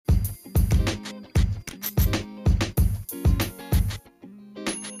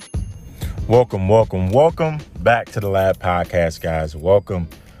Welcome back to the Lab Podcast, guys. Welcome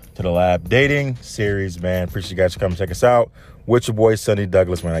to the Lab Dating Series, man. Appreciate you guys for coming check us out. With your boy, Sonny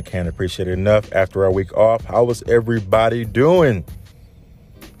Douglas, man. I can't appreciate it enough. After our week off, how was everybody doing?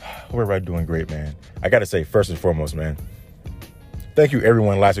 Everybody doing great, man. I got to say, first and foremost, man, thank you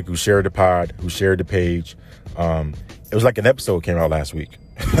everyone last week who shared the pod, who shared the page. It was like an episode came out last week.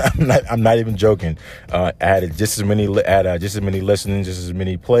 I'm not even joking. I had just as many listenings, just as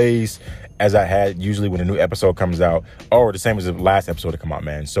many plays as I had usually when a new episode comes out, or the same as the last episode to come out,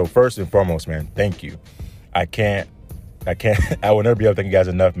 man. So first and foremost, man, thank you. I will never be able to thank you guys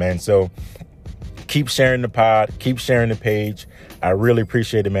enough, man. So keep sharing the pod, keep sharing the page. I really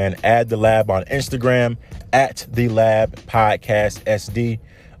appreciate it, man. Add the lab on Instagram at the Lab Podcast SD.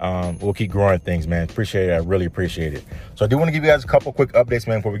 We'll keep growing things, man. Appreciate it. I really appreciate it. So I do want to give you guys a couple quick updates,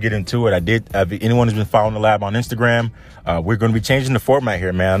 man, before we get into it. If anyone who's been following the lab on Instagram, we're going to be changing the format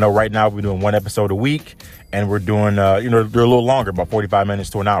here, man. I know right now we're doing one episode a week, and we're doing, they're a little longer, about 45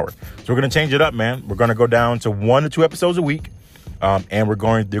 minutes to an hour. So we're going to change it up, man. We're going to go down to 1 to 2 episodes a week. And they're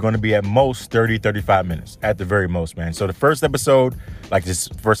going to be at most 30, 35 minutes at the very most, man. So the first episode, like this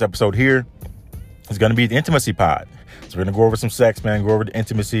first episode here, is going to be the intimacy pod. So we're going to go over some sex, man, go over the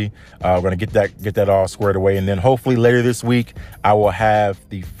intimacy. We're going to get that all squared away. And then hopefully later this week, I will have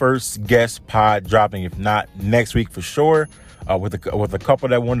the first guest pod dropping, if not next week for sure, with a couple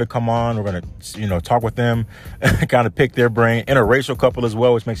that wanted to come on. We're going to, talk with them, kind of pick their brain. Interracial couple as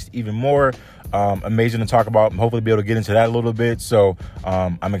well, which makes it even more amazing to talk about. Hopefully be able to get into that a little bit. So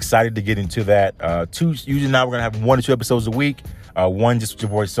I'm excited to get into that. Usually now we're going to have 1 to 2 episodes a week. One just with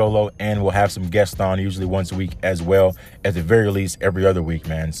your boy solo, and we'll have some guests on usually once a week as well, at the very least every other week,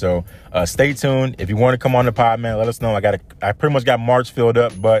 man. So stay tuned. If you want to come on the pod, man, let us know. I pretty much got March filled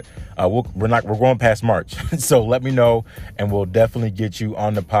up, but we're going past March. So let me know, and we'll definitely get you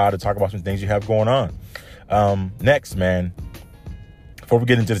on the pod to talk about some things you have going on. Next, man, before we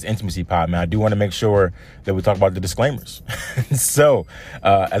get into this intimacy pod, man, I do want to make sure that we talk about the disclaimers. So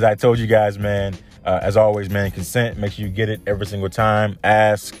as I told you guys, man, as always, man, consent, make sure you get it every single time.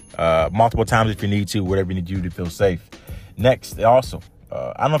 Ask multiple times if you need to, whatever you need to do to feel safe. Next, also,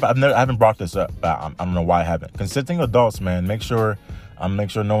 I haven't brought this up. I don't know why I haven't. Consenting adults, man, make sure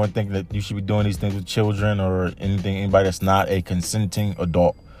no one thinks that you should be doing these things with children or anybody that's not a consenting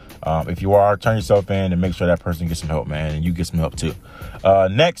adult. If you are, turn yourself in and make sure that person gets some help, man, and you get some help too.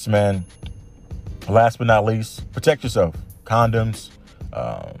 Next, man, last but not least, protect yourself. Condoms,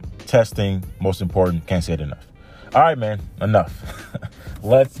 testing, most important. Can't say it enough. All right, man, enough.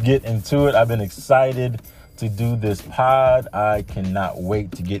 Let's get into it. I've been excited to do this pod. I cannot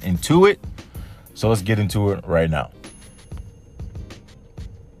wait to get into it. So let's get into it right now.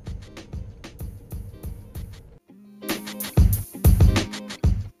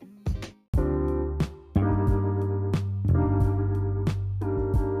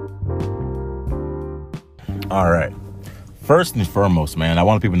 All right. First and foremost, man, I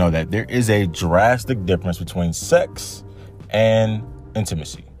want people to know that there is a drastic difference between sex and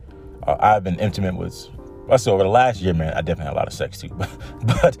intimacy. I've been intimate with, over the last year, man, I definitely had a lot of sex too.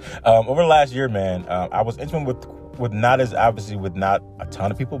 But over the last year, man, I was intimate with not a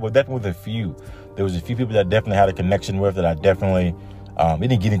ton of people, but definitely with a few. There was a few people that I definitely had a connection with that I definitely, we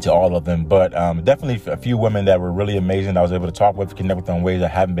didn't get into all of them, but definitely a few women that were really amazing. I was able to talk with, connect with them in ways I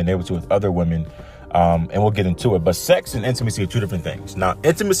haven't been able to with other women. And we'll get into it. But sex and intimacy are two different things. Now,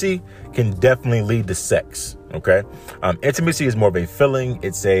 intimacy can definitely lead to sex. Okay. Intimacy is more of a feeling.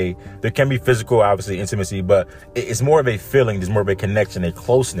 There can be physical, obviously, intimacy, but it's more of a feeling. There's more of a connection, a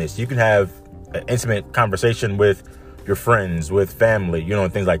closeness. You can have an intimate conversation with your friends, with family,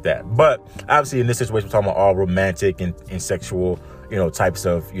 and things like that. But obviously in this situation, we're talking about all romantic and sexual, types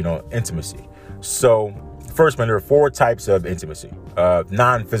of, intimacy. So first, man, there are 4 types of intimacy,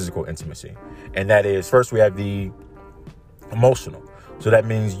 non-physical intimacy. And that is, first we have the emotional. So that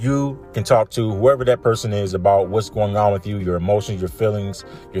means you can talk to whoever that person is about what's going on with you, your emotions, your feelings,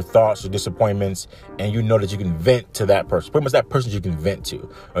 your thoughts, your disappointments, and you know that you can vent to that person. Pretty much that person you can vent to,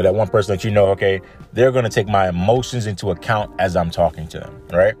 or that one person that okay, they're going to take my emotions into account as I'm talking to them,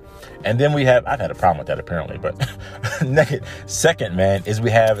 right? And then I've had a problem with that apparently, but second, man, is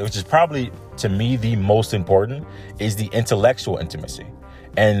which is probably to me the most important, is the intellectual intimacy.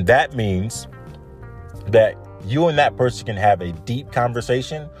 And that means that you and that person can have a deep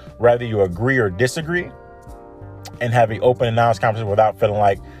conversation, whether you agree or disagree, and have an open and honest conversation without feeling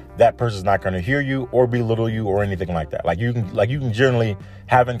like that person's not going to hear you or belittle you or anything like that. Like you can generally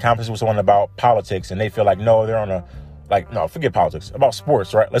have a conversation with someone about politics and they feel like, no, they're on like, no, forget politics, about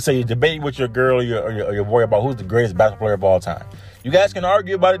sports, right? Let's say you debate with your girl or your boy about who's the greatest basketball player of all time. You guys can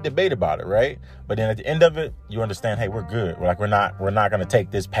argue about it, debate about it, right? But then at the end of it, you understand, hey, we're good. We're not going to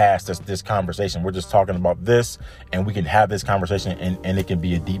take this past this conversation. We're just talking about this, and we can have this conversation, and it can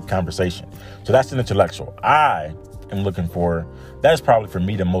be a deep conversation. So that's an intellectual. I am looking for, that is probably for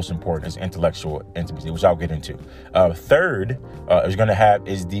me the most important, is intellectual intimacy, which I'll get into. Third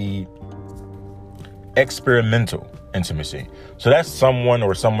is the experimental intimacy. So that's someone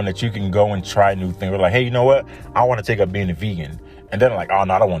that you can go and try new things. We're like, hey, you know what? I want to take up being a vegan. And then like, oh,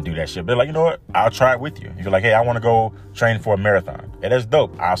 no, I don't want to do that shit. But they're like, you know what? I'll try it with you. If you're like, hey, I want to go train for a marathon. Hey, that's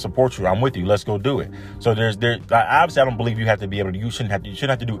dope. I'll support you. I'm with you. Let's go do it. So obviously, I don't believe you have to be able to, you shouldn't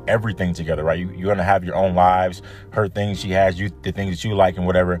have to do everything together, right? You're going to have your own lives, her things, she has, the things that you like and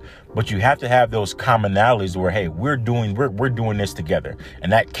whatever. But you have to have those commonalities where, hey, we're doing this together.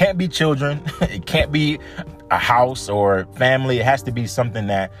 And that can't be children. It can't be a house or family. It has to be something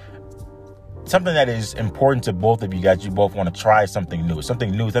that is important to both of you guys. You both want to try something new,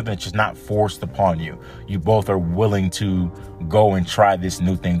 something that's just not forced upon you. You both are willing to go and try this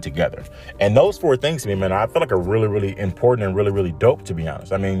new thing together. And those 4 things to me, man, I feel like are really, really important and really, really dope, to be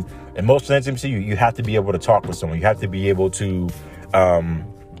honest. I mean, in most intimacy, you have to be able to talk with someone. You have to be able to,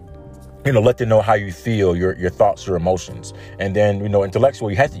 let them know how you feel, your thoughts, your emotions. And then, intellectual,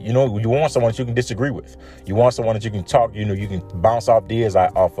 you have to, you want someone that you can disagree with. You want someone that you can talk, you can bounce off ideas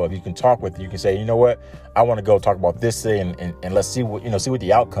off of. You can talk with. You can say, you know what, I want to go talk about this thing, and let's see what, see what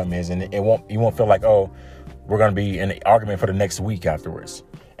the outcome is. And you won't feel like, oh, we're going to be in an argument for the next week afterwards.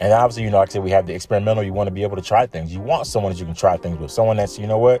 And obviously, like I said, we have the experimental. You want to be able to try things. You want someone that you can try things with. Someone that's, you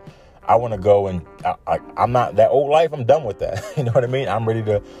know what, I want to go and I'm not that old life. I'm done with that. You know what I mean? I'm ready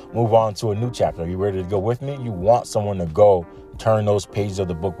to move on to a new chapter. Are you ready to go with me? You want someone to go turn those pages of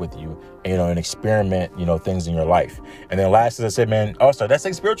the book with you, and experiment, things in your life. And then last, as I said, man, that's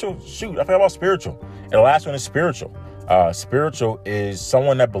like spiritual. Shoot, I forgot about spiritual. And the last one is spiritual. Spiritual is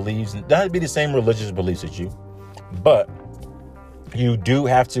someone that believes, doesn't have to be the same religious beliefs as you, but you do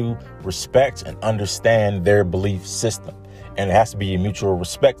have to respect and understand their belief system. And it has to be a mutual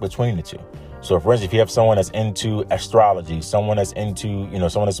respect between the two. So, for instance, if you have someone that's into astrology, someone that's into,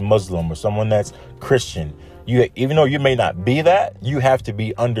 someone that's Muslim or someone that's Christian, even though you may not be that, you have to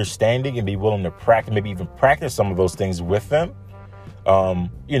be understanding and be willing to practice, maybe even practice some of those things with them,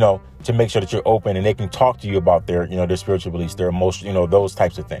 to make sure that you're open and they can talk to you about their, their spiritual beliefs, their emotion, those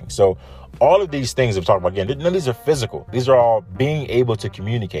types of things. So all of these things I've talked about, again, none of these are physical. These are all being able to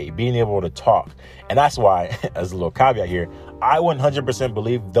communicate, being able to talk. And that's why, as a little caveat here, I 100%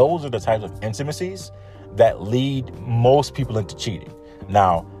 believe those are the types of intimacies that lead most people into cheating.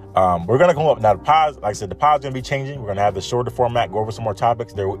 Now, we're going to come up. Now, like I said, the pod's going to be changing. We're going to have the shorter format, go over some more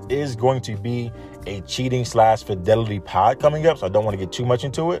topics. There is going to be a cheating/fidelity pod coming up, so I don't want to get too much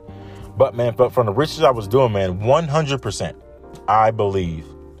into it. But, man, from the research I was doing, man, 100%, I believe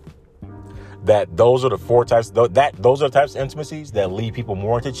that those are the 4 types, those are the types of intimacies that lead people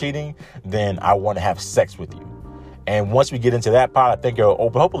more into cheating than I want to have sex with you. And once we get into that pod, I think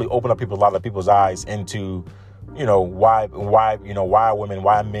it'll hopefully open up a lot of people's eyes into, why women,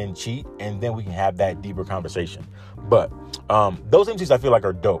 why men cheat. And then we can have that deeper conversation. But those intimacies I feel like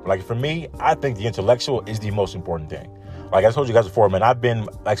are dope. Like for me, I think the intellectual is the most important thing. Like I told you guys before, man, I've been,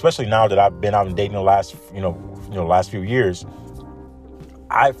 especially now that I've been out and dating the last, last few years,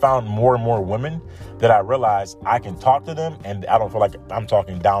 I found more and more women that I realize I can talk to them and I don't feel like I'm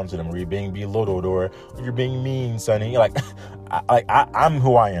talking down to them or you're being belittled or you're being mean, sonny. Like, I'm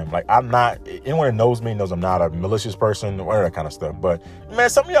who I am. Like, I'm not, anyone that knows me knows I'm not a malicious person or that kind of stuff. But man,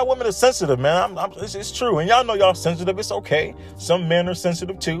 some of y'all women are sensitive, man. It's true. And y'all know y'all sensitive. It's okay. Some men are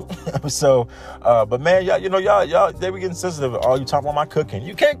sensitive too. So, but man, y'all, they be getting sensitive. Oh, you talking about my cooking.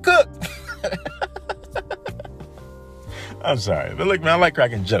 You can't cook. I'm sorry. But look, man, I like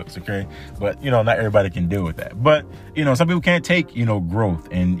cracking jokes, okay? But, not everybody can deal with that. But, some people can't take, growth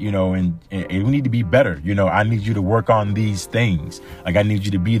and, and we need to be better. I need you to work on these things. Like, I need you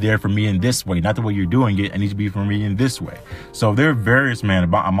to be there for me in this way, not the way you're doing it. I need you to be for me in this way. So there are various, man,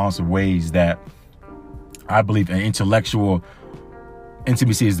 amounts of ways that I believe an intellectual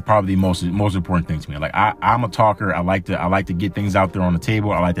intimacy is probably the most important thing to me. Like I'm a talker. I like to get things out there on the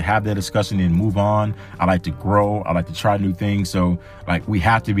table. I like to have that discussion and move on. I like to grow. I like to try new things. So like we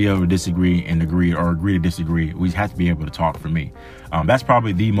have to be able to disagree and agree or agree to disagree. We have to be able to talk for me. That's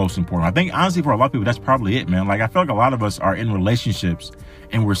probably the most important. I think honestly for a lot of people, that's probably it, man. Like I feel like a lot of us are in relationships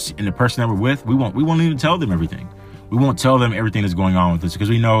and the person that we're with, we won't even tell them everything. We won't tell them everything that's going on with us because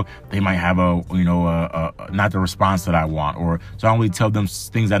we know they might have not the response that I want, or so I only tell them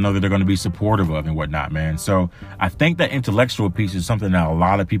things I know that they're going to be supportive of and whatnot, man. So I think that intellectual piece is something that a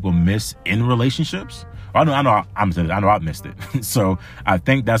lot of people miss in relationships. I know I've missed it. So I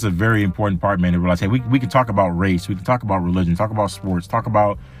think that's a very important part, man, to realize, hey, we can talk about race, we can talk about religion, talk about sports, talk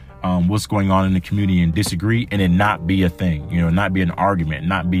about what's going on in the community and disagree, and it not be a thing, not be an argument,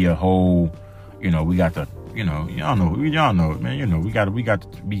 not be a whole, we got to, y'all know it, man. We got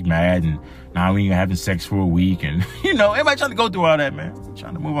to be mad, and now we ain't having sex for a week, and everybody trying to go through all that, man. We're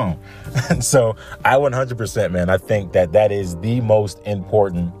trying to move on. And so I 100%, man, I think that is the most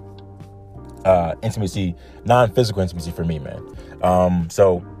important intimacy, non-physical intimacy for me, man.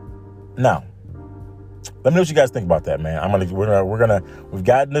 So now, let me know what you guys think about that, man. We've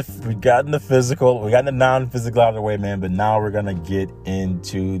gotten the physical, we got the non-physical out of the way, man. But now we're gonna get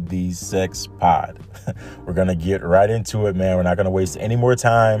into the sex pod. We're gonna get right into it, man. We're not gonna waste any more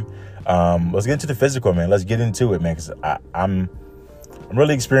time. Let's get into the physical, man. Let's get into it, man. Because I'm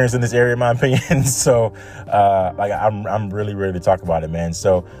really experienced in this area, in my opinion. So, I'm really ready to talk about it, man.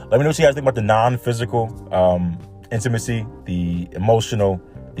 So, let me know what you guys think about the non-physical intimacy, the emotional.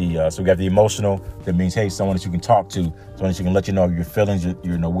 So we got the emotional, that means, hey, someone that you can talk to, someone that you can let your feelings,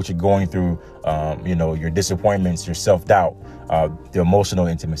 what you're going through, your disappointments, your self-doubt, the emotional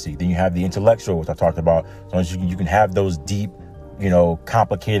intimacy. Then you have the intellectual, which I talked about. So you can have those deep,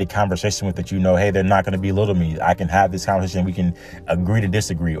 complicated conversation with that, hey, they're not going to belittle me. I can have this conversation. We can agree to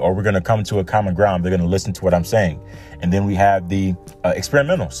disagree, or we're going to come to a common ground. They're going to listen to what I'm saying. And then we have the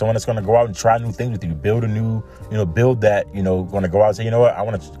experimental, someone that's going to go out and try new things with you, build that, going to go out and say, what, I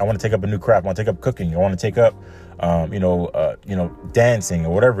want to take up a new craft. I want to take up cooking. I want to take up, dancing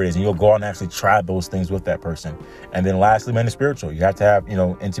or whatever it is. And you'll go out and actually try those things with that person. And then lastly, man, the spiritual. You have to have,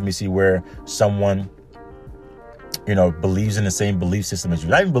 intimacy where someone, believes in the same belief system as you.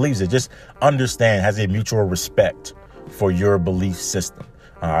 Not even believes it, just has a mutual respect for your belief system.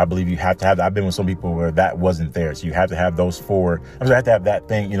 I believe you have to have that. I've been with some people where that wasn't there. So you have to have those four. You have to have that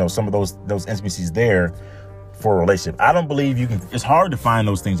thing, some of those intimacies there for a relationship. I don't believe you can. It's hard to find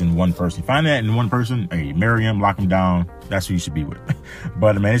those things in one person. You find that in one person, hey, marry him, lock him down. That's who you should be with.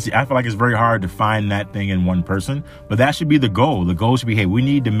 But man, I feel like it's very hard to find that thing in one person. But that should be the goal. The goal should be, hey, we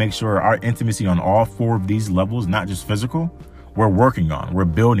need to make sure our intimacy on all four of these levels, not just physical, we're working on, we're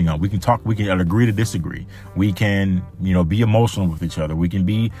building on. We can talk, we can agree to disagree. We can, be emotional with each other. We can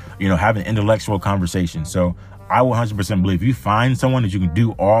be, have an intellectual conversation. So I will 100% believe if you find someone that you can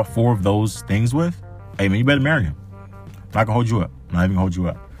do all four of those things with, hey, man, you better marry him. I'm not gonna hold you up. I'm not even gonna hold you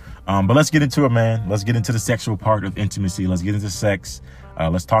up. But let's get into it, man. Let's get into the sexual part of intimacy. Let's get into sex.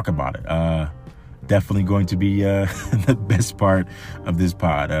 Let's talk about it. Definitely going to be the best part of this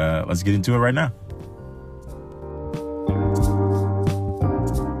pod. Let's get into it right now.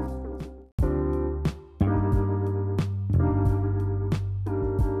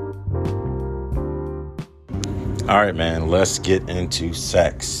 All right, man, let's get into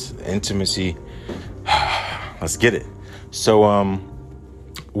sex, intimacy. Let's get it. So,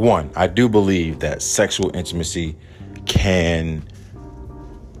 one, I do believe that sexual intimacy can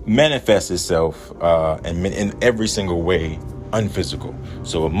manifest itself in every single way, unphysical.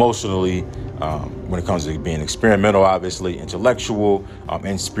 So emotionally, when it comes to being experimental, obviously, intellectual,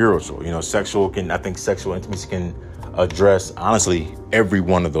 and spiritual. I think sexual intimacy can address, honestly, every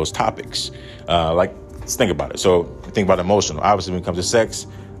one of those topics. Let's think about it. So think about emotional. Obviously, when it comes to sex,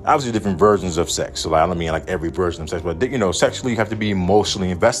 obviously different versions of sex. So I don't mean like every version of sex, but sexually you have to be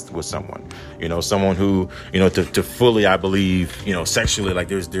emotionally invested with someone. Someone who, to fully, I believe, sexually, like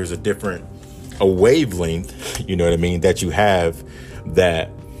there's a wavelength, that you have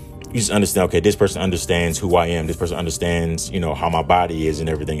that you just understand, okay, this person understands who I am. This person understands, how my body is and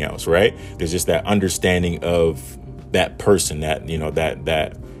everything else, right? There's just that understanding of that person,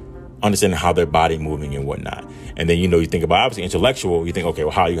 that understanding how their body moving and whatnot. And then, you think about, obviously, intellectual. You think, okay,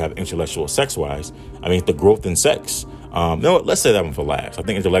 well, how you have intellectual sex-wise? I mean, the growth in sex. No, let's say that one for last. I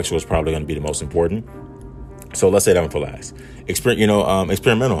think intellectual is probably going to be the most important. So let's say that one for last.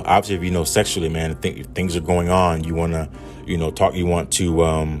 Experimental. Obviously, if sexually, man, things are going on. You want to, talk. You want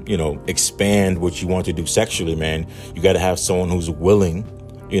to, expand what you want to do sexually, man. You got to have someone who's willing,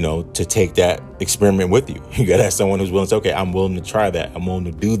 to take that experiment with you. You got to have someone who's willing to say, okay, I'm willing to try that. I'm willing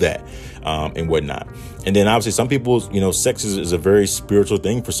to do that, and whatnot. And then obviously some people, sex is a very spiritual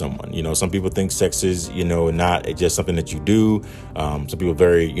thing for someone. Some people think sex is, not just something that you do. Some people are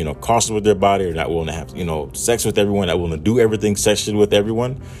very, cautious with their body, or not willing to have, sex with everyone, not willing to do everything sexually with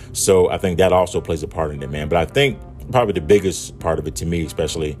everyone. So I think that also plays a part in it, man. But I think probably the biggest part of it to me,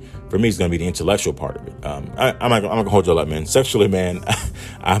 especially for me, is going to be the intellectual part of it. I'm not gonna hold you up, man. Sexually, man,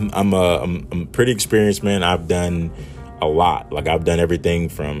 I'm pretty experienced, man. I've done a lot. Like, I've done everything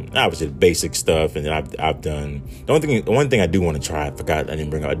from obviously the basic stuff, and then I've done the one thing I do want to try. I forgot I didn't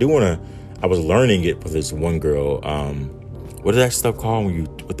bring up. I was learning it with this one girl. What is that stuff called when you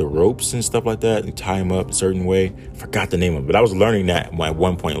with the ropes and stuff like that? You tie them up a certain way. I forgot the name of it, but I was learning that at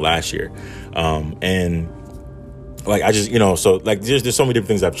one point last year, and like I just so like there's so many different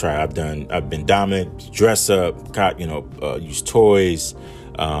things I've tried. I've been dominant, dress up, use toys.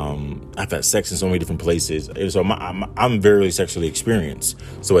 I've had sex in so many different places. So I'm very sexually experienced.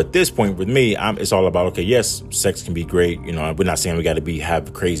 So at this point with me, it's all about, okay, yes, sex can be great. We're not saying we got to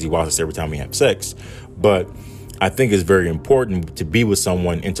have crazy wild every time we have sex, but I think it's very important to be with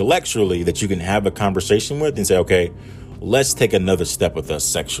someone intellectually that you can have a conversation with and say, okay, let's take another step with us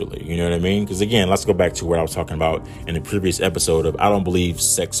sexually. You know what I mean? Because again, let's go back to what I was talking about in the previous episode of I don't believe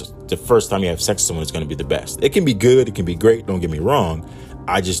sex, the first time you have sex with someone is going to be the best. It can be good. It can be great. Don't get me wrong.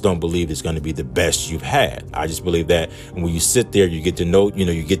 I just don't believe it's going to be the best you've had. I just believe that when you sit there, you get to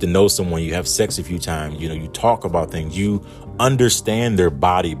know someone, you have sex a few times, you talk about things, you understand their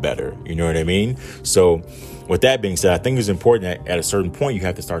body better. You know what I mean? So with that being said, I think it's important that at a certain point, you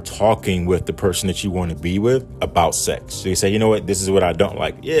have to start talking with the person that you want to be with about sex. So you say, you know what, this is what I don't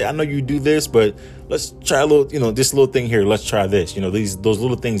like. Yeah, I know you do this, but let's try a little, this little thing here. Let's try this. Those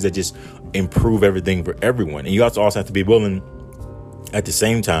little things that just improve everything for everyone. And you also have to be willing at the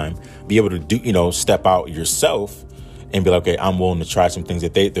same time, be able to do, step out yourself and be like, okay, I'm willing to try some things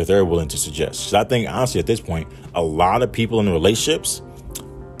that they're willing to suggest. So I think honestly, at this point, a lot of people in relationships,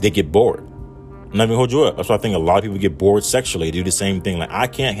 they get bored. I'm not even hold you up. That's why I think a lot of people get bored sexually. They do the same thing. Like, I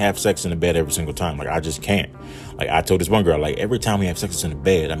can't have sex in the bed every single time. Like, I just can't. Like, I told this one girl, like, every time we have sex, it's in the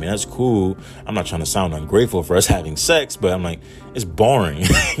bed. I mean, that's cool. I'm not trying to sound ungrateful for us having sex, but I'm like, it's boring.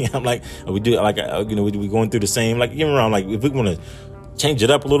 I'm like, we do, like, we going through the same, like, even around, like, if we want to change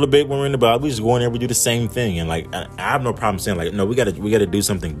it up a little bit when we're in the bed, we just go in there, we do the same thing. And like, I have no problem saying like, no, we gotta do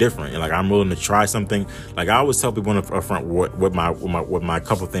something different. And like, I'm willing to try something. Like, I always tell people in the front what my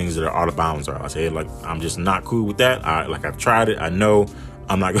couple things that are out of bounds are. I say, like, I'm just not cool with that. I've tried it. I know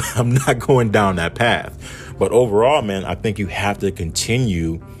I'm not going down that path. But overall, man, I think you have to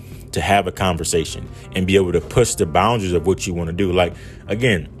continue to have a conversation and be able to push the boundaries of what you want to do. Like,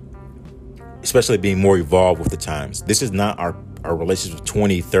 again, especially being more evolved with the times. This is not our relationship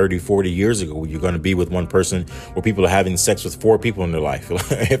 20, 30, 40 years ago, where you're going to be with one person where people are having sex with 4 people in their life,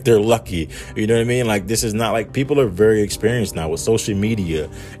 if they're lucky. You know what I mean? Like, this is not like, people are very experienced now with social media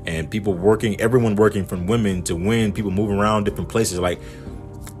and people everyone working from women to when people moving around different places. Like,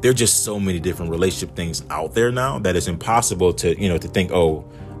 there are just so many different relationship things out there now that it's impossible to, to think, oh,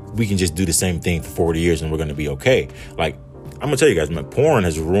 we can just do the same thing for 40 years and we're going to be okay. Like, I'm gonna tell you guys, man, porn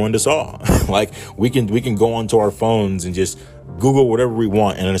has ruined us all. Like, we can go onto our phones and just Google whatever we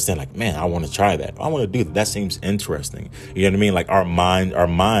want and understand, like, man, I want to try that. I want to do that. That seems interesting. You know what I mean? Like, our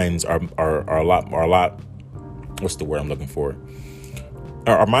minds are a lot. What's the word I'm looking for?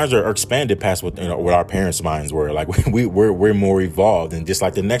 Our minds are expanded past what our parents' minds were. Like, we're more evolved, and just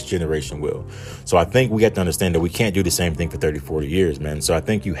like the next generation will. So I think we have to understand that we can't do the same thing for 30, 40 years, man. So I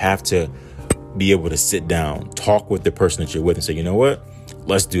think you have to be able to sit down, talk with the person that you're with and say, you know what,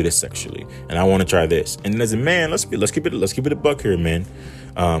 let's do this sexually. And I want to try this. And as a man, let's keep it a buck here, man.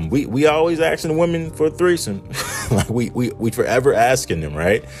 We always asking the women for a threesome. Like, we forever asking them,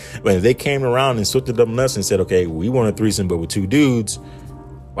 right? But if they came around and swooped up on us and said, okay, we want a threesome, but with 2 dudes,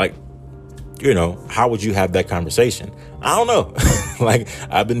 like, how would you have that conversation? I don't know. Like,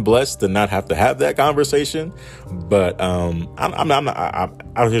 I've been blessed to not have to have that conversation, but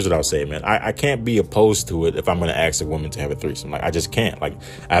here's what I'll say, man. I can't be opposed to it if I'm going to ask a woman to have a threesome. Like, I just can't. Like,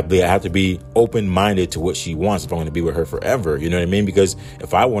 I have to be open-minded to what she wants if I'm going to be with her forever. You know what I mean? Because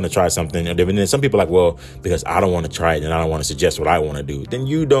if I want to try something, and then some people are like, well, because I don't want to try it and I don't want to suggest what I want to do, then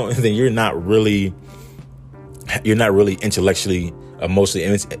you're not really intellectually,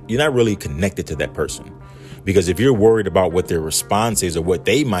 emotionally, you're not really connected to that person. Because if you're worried about what their response is or what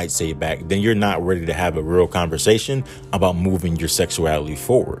they might say back, then you're not ready to have a real conversation about moving your sexuality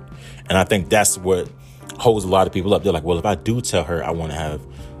forward. And I think that's what holds a lot of people up. They're like, well, if I do tell her I want to have,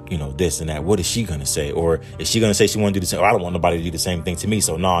 this and that, what is she going to say? Or is she going to say she want to do the same? Or I don't want nobody to do the same thing to me.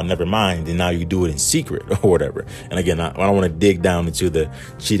 So no, never mind. And now you do it in secret or whatever. And again, I don't want to dig down into the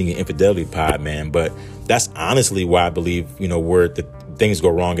cheating and infidelity pod, man. But that's honestly why I believe, where the things go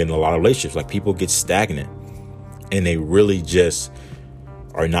wrong in a lot of relationships. Like, people get stagnant and they really just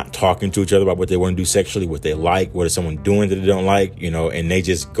are not talking to each other about what they want to do sexually, what they like, what is someone doing that they don't like, and they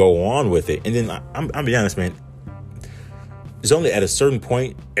just go on with it. And then I'm be honest, man, it's only at a certain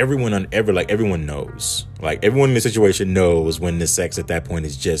point, everyone knows. Like, everyone in the situation knows when the sex at that point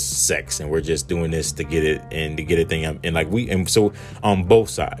is just sex, and we're just doing this to get it and to get a thing. And so on both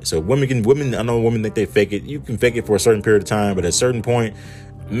sides. So I know women think they fake it. You can fake it for a certain period of time, but at a certain point,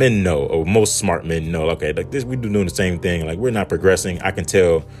 men know, or most smart men know, okay, like this, we're doing the same thing. Like, we're not progressing. I can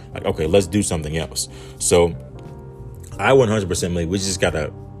tell, like, okay, let's do something else. So I 100% believe we just got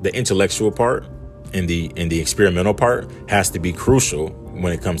the intellectual part and the experimental part has to be crucial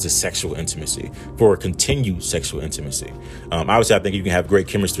when it comes to sexual intimacy, for continued sexual intimacy. Obviously, I think you can have great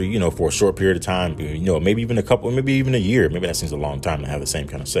chemistry, for a short period of time, maybe even maybe even a year. Maybe that seems a long time to have the same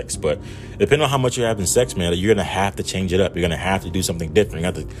kind of sex. But depending on how much you're having sex, man, you're going to have to change it up. You're going to have to do something different. You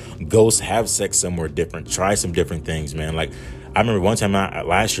have to go have sex somewhere different. Try some different things, man. Like, I remember one time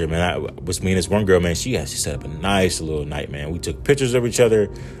last year, man, I was me and this one girl, man, she set up a nice little night, man. We took pictures of each other.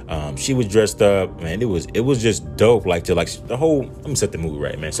 She was dressed up, man. It was just dope. Let me set the mood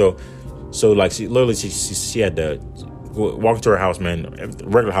right, man. So like, she literally, she had to walk into her house, man,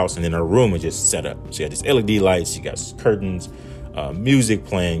 regular house, and then her room was just set up. She had this LED lights, she got curtains, music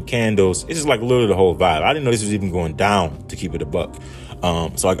playing, candles. It's just like literally the whole vibe. I didn't know this was even going down, to keep it a buck.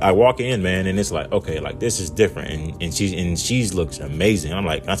 So I walk in, man, and it's like, okay, like, this is different. And she looks amazing. I'm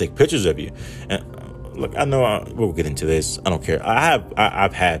like, can I take pictures of you? And look, I know we'll get into this. I don't care. I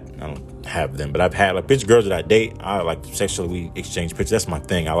don't have them, but I've had like picture girls that I date. I like sexually exchange pictures. That's my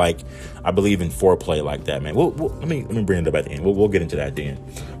thing. I believe in foreplay like that, man. Let me bring it up at the end. We'll get into that at the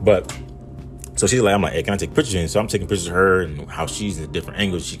end. But so she's like, I'm like, hey, can I take pictures of you? So I'm taking pictures of her and how she's in different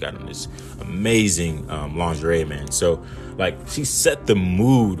angles. She got in this amazing lingerie, man. So like, she set the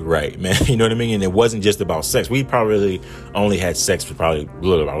mood right, man. You know what I mean? And it wasn't just about sex. We probably only had sex for probably a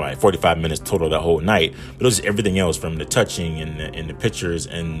little about like 45 minutes total that whole night. But it was everything else, from the touching and the pictures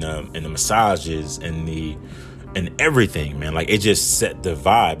and the massages and everything, man. Like, it just set the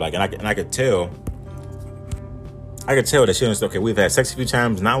vibe. Like, and I could tell. That she understood, okay, we've had sex a few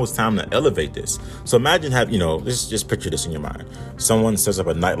times. Now it's time to elevate this. So imagine just picture this in your mind. Someone sets up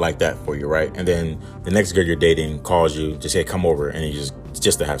a night like that for you, right? And then the next girl you're dating calls you to say, come over, and you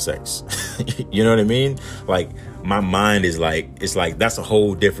just to have sex. You know what I mean? Like, my mind is like, it's like, that's a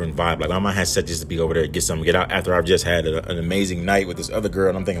whole different vibe. Like, my mind has set just to be over there, get out after I've just had an amazing night with this other girl.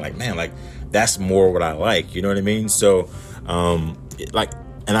 And I'm thinking like, man, like, that's more what I like. You know what I mean? So,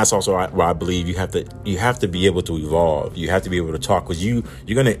 and that's also why I believe you have to be able to evolve. You have to be able to talk, because you're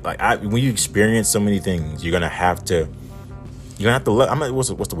gonna when you experience so many things, you're gonna have to. What's the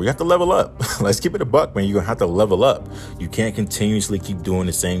word? You have to level up. Let's keep it a buck, man. You're going to have to level up. You can't continuously keep doing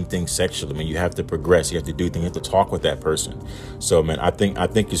the same thing sexually. I mean, you have to progress. You have to do things. You have to talk with that person. So, man, I think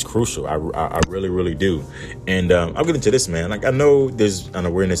it's crucial. I really, really do. And I'll get into this, man. Like, I know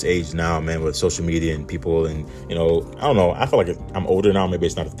we're in this age now, man, with social media and people, and, I don't know. I feel like I'm older now. Maybe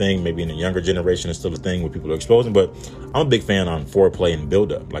it's not a thing. Maybe in the younger generation, it's still a thing where people are exposing. But I'm a big fan on foreplay and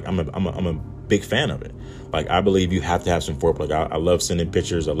build up. Like, I'm a big fan of it. Like, I believe you have to have some foreplay. I love sending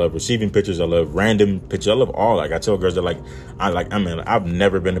pictures. I love receiving pictures. I love random pictures. I love all. Like, I tell girls that, I've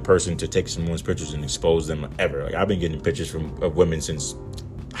never been the person to take someone's pictures and expose them ever. Like, I've been getting pictures of women since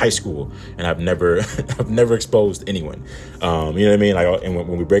high school, and I've never exposed anyone. You know what I mean? Like, and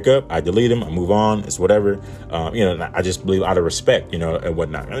when we break up, I delete them. I move on. It's whatever. I just believe out of respect, and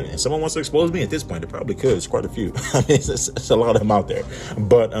whatnot. And if someone wants to expose me at this point, they probably could. It's quite a few. I mean, it's a lot of them out there.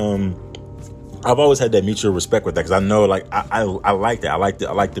 But I've always had that mutual respect with that, because I know, like, I like that. I like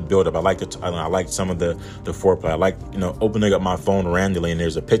the build up. I like some of the foreplay. I like, opening up my phone randomly and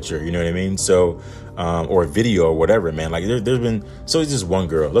there's a picture. You know what I mean? So, or a video or whatever, man. Like, there's been, so it's just one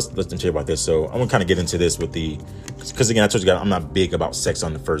girl. Let's tell you about this. So I'm gonna kind of get into this because again, I told you guys, I'm not big about sex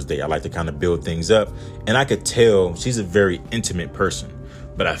on the first date. I like to kind of build things up, and I could tell she's a very intimate person.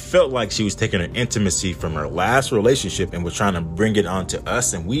 But I felt like she was taking her intimacy from her last relationship and was trying to bring it onto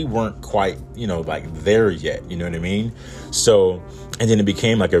us. And we weren't quite, there yet. You know what I mean? So, and then it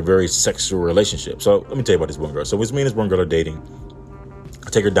became like a very sexual relationship. So let me tell you about this one girl. So it was me and this one girl are dating. I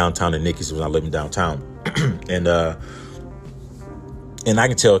take her downtown to Nikki's when I live in downtown. And I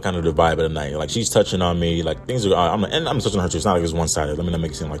can tell kind of the vibe of the night. Like, she's touching on me. Like, things are, I'm touching on her too. It's not like it's one-sided. Let me not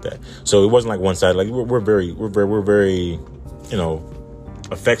make it seem like that. So it wasn't like one-sided. Like, we're very,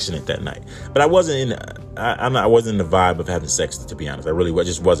 affectionate that night. But I wasn't I wasn't in the vibe of having sex, to be honest. I really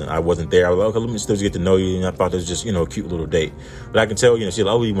just wasn't. I wasn't there. I was like, okay, let me still get to know you. And I thought it was just, a cute little date. But I can tell, she's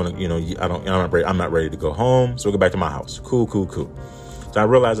like, oh, you want to, I'm not ready to go home. So we'll go back to my house. Cool. So I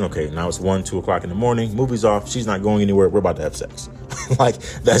realized, okay, now it's 1-2 o'clock in the morning. Movie's off. She's not going anywhere. We're about to have sex. Like,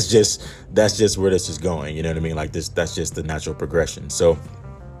 that's just where this is going. You know what I mean? Like, that's just the natural progression. So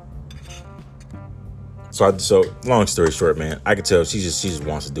So long story short, man, I could tell she just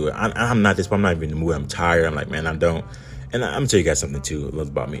wants to do it. I'm not even in the mood. I'm tired. I'm like, man, I don't. And I'm gonna tell you guys something too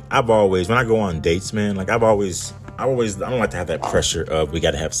about me. I've always, when I go on dates, man, like I don't like to have that pressure of we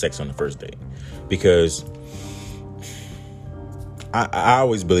got to have sex on the first date, because I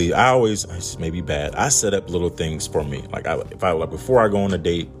always believe, this may be bad, I set up little things for me. Like before I go on a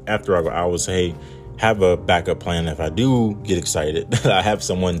date, after I always say, hey, have a backup plan. If I do get excited, I have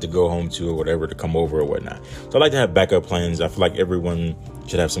someone to go home to or whatever, to come over or whatnot. So I like to have backup plans. I feel like everyone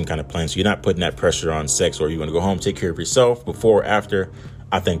should have some kind of plan. So you're not putting that pressure on sex, or you want to go home, take care of yourself before or after.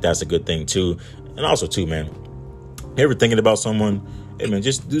 I think that's a good thing too. And also too, man, you ever thinking about someone, hey man,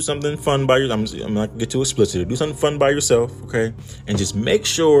 just do something fun by yourself. I'm not gonna get too explicit. Do something fun by yourself, okay? And just make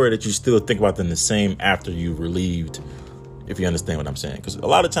sure that you still think about them the same after you've relieved, if you understand what I'm saying. Because a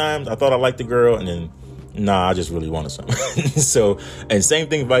lot of times I thought I liked the girl, and then, nah, I just really wanted something. So, and same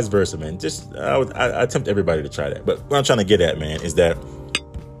thing vice versa, man. Just, I tempt everybody to try that. But what I'm trying to get at, man, is that,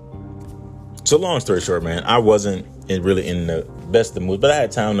 so long story short, man, I wasn't really in the best of moods, but I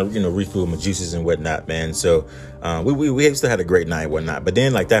had time to, refuel my juices and whatnot, man. So we still had a great night and whatnot. But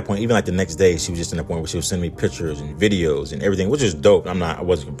then, like that point, even like the next day, she was just in the point where she was sending me pictures and videos and everything, which is dope. I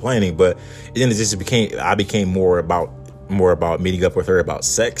wasn't complaining, but then it just became more about meeting up with her about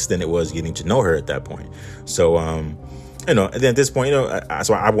sex than it was getting to know her at that point. So, and then at this point,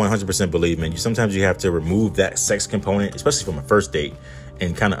 so I 100% believe, man, sometimes you have to remove that sex component, especially from a first date,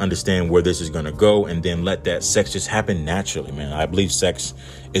 and kind of understand where this is going to go, and then let that sex just happen naturally, man. I believe sex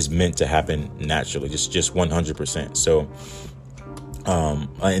is meant to happen naturally, just 100%. So,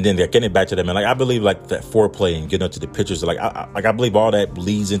 and then getting back to that, man, like I believe like that foreplay and getting up to the pictures, like I believe all that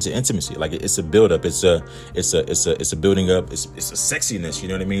leads into intimacy. Like it's a build up, it's a building up, it's a sexiness, you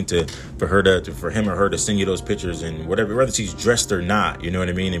know what I mean? For him or her to send you those pictures and whatever, whether she's dressed or not, you know what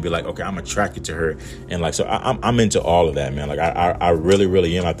I mean? And be like, okay, I'm attracted to her, and like, so I'm into all of that, man. Like I really,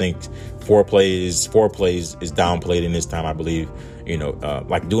 really am. I think foreplay is downplayed in this time. I believe,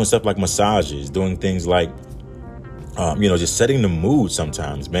 like doing stuff like massages, doing things like, just setting the mood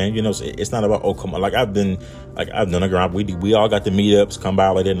sometimes, man. It's not about, oh, come on. I've done a grind. We all got the meetups, come by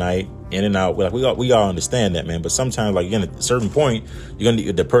late at night, in and out. Like we all understand that, man. But sometimes, like, again, at a certain point, you're gonna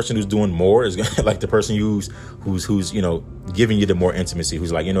need the person who's doing more is gonna like the person who's giving you the more intimacy,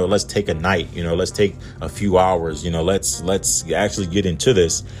 who's like, let's take a night, let's take a few hours, let's actually get into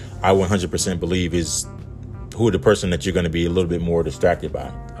this. I 100% believe is who the person that you're going to be a little bit more distracted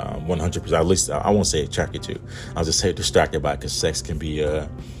by. 100%. At least I won't say attracted to. I'll just say distracted by, because sex can be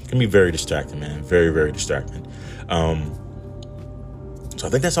very distracting, man. Very, very distracting. So I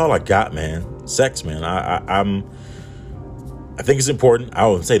think that's all I got, man. Sex, man. I think it's important. I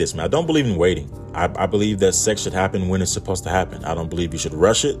will say this, man. I don't believe in waiting. I believe that sex should happen when it's supposed to happen. I don't believe you should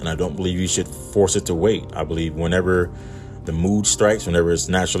rush it, and I don't believe you should force it to wait. I believe whenever the mood strikes, whenever it's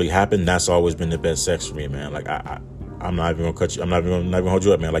naturally happened, that's always been the best sex for me, man. Like I'm not even gonna cut you. I'm not even gonna hold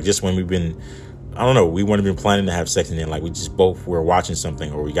you up, man. Like just when we weren't even planning to have sex, and then like we just both were watching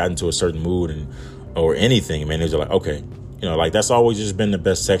something, or we got into a certain mood or anything, man. It was like, okay, like that's always just been the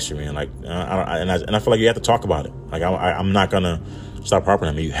best sex for me. And like, I feel like you have to talk about it. Like I'm not gonna stop harping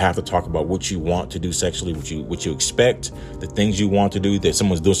on me. You have to talk about what you want to do sexually, what you expect, the things you want to do. That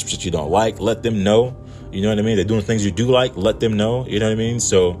someone's doing some shit you don't like, let them know. You know what I mean? They're doing things you do like, let them know. You know what I mean?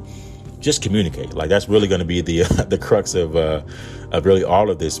 So just communicate. Like that's really going to be the crux of really all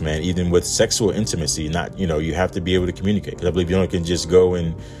of this, man. Even with sexual intimacy, you have to be able to communicate. Because I believe you only can just go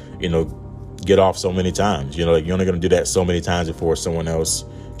and get off so many times. You're only going to do that so many times before someone else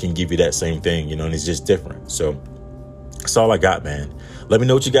can give you that same thing. And it's just different. So that's all I got, man. Let me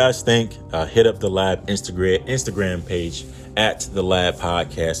know what you guys think. Hit up the Lab Instagram page at the Lab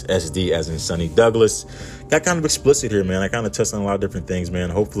Podcast, SD as in Sonny Douglas. Got kind of explicit here, man. I kind of touched on a lot of different things, man.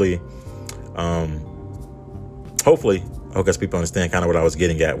 Hopefully, I guess people understand kind of what I was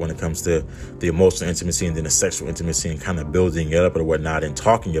getting at when it comes to the emotional intimacy and then the sexual intimacy and kind of building it up or whatnot, and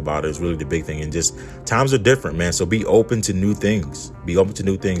talking about it is really the big thing. And just times are different, man. So be open to new things. Be open to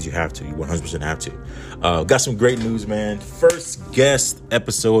new things. You have to. You 100% have to. Got some great news, man. First guest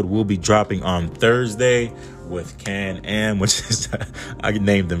episode will be dropping on Thursday with Can-Am, which is, I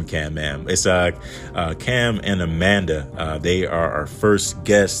named them Can-Am. It's Cam and Amanda. They are our first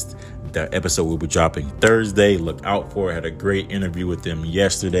guest. The episode will be dropping Thursday. Look out for it. Had a great interview with them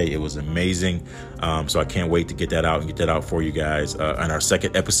yesterday. It was amazing. So I can't wait to get that out and get that out for you guys on our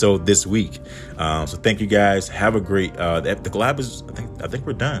second episode this week. So thank you guys. Have a great, the collab is, I think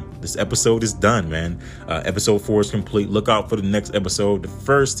we're done. This episode is done, man. Episode 4 is complete. Look out for the next episode. The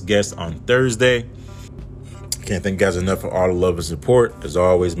first guest on Thursday. Can't thank you guys enough for all the love and support. As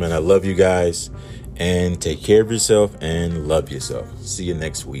always, man, I love you guys. and take care of yourself and love yourself. See you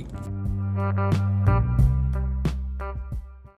next week.